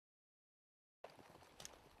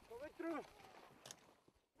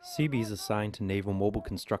Seabees assigned to Naval Mobile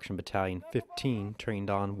Construction Battalion 15 trained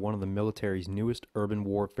on one of the military's newest urban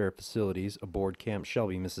warfare facilities aboard Camp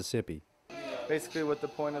Shelby, Mississippi. Basically what the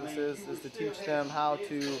point of this is to teach them how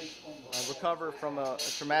to recover from a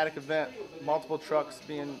traumatic event, multiple trucks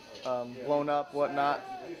being blown up, whatnot,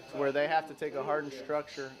 to where they have to take a hardened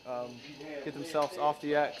structure, get themselves off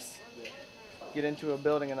the X, get into a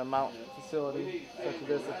building and a mountain facility such as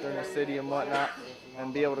this if they're in a city and whatnot,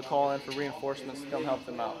 and be able to call in for reinforcements to come help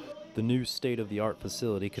them out. The new state-of-the-art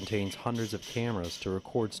facility contains hundreds of cameras to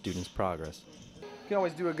record students' progress. You can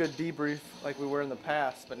always do a good debrief like we were in the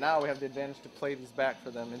past, but now we have the advantage to play these back for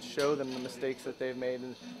them and show them the mistakes that they've made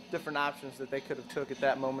and different options that they could have took at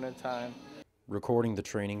that moment in time. Recording the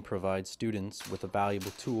training provides students with a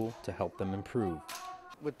valuable tool to help them improve.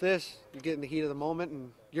 With this, you get in the heat of the moment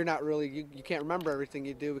and you're not really, you can't remember everything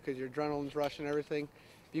you do because your adrenaline's rushing and everything.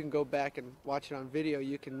 If you can go back and watch it on video,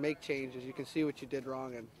 you can make changes, you can see what you did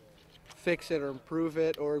wrong and fix it or improve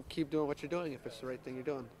it or keep doing what you're doing if it's the right thing you're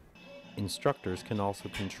doing. Instructors can also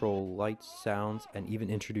control lights, sounds, and even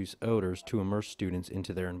introduce odors to immerse students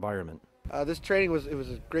into their environment. This training was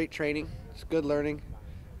a great training. It's good learning.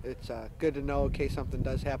 It's good to know in case something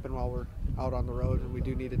does happen while we're out on the road and we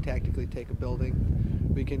do need to tactically take a building.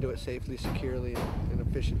 We can do it safely, securely, and in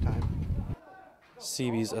efficient time.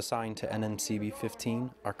 Seabees assigned to NMCB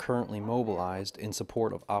 15 are currently mobilized in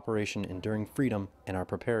support of Operation Enduring Freedom and are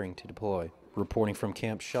preparing to deploy. Reporting from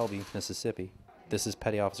Camp Shelby, Mississippi, this is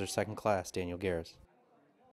Petty Officer 2nd Class Daniel Garris.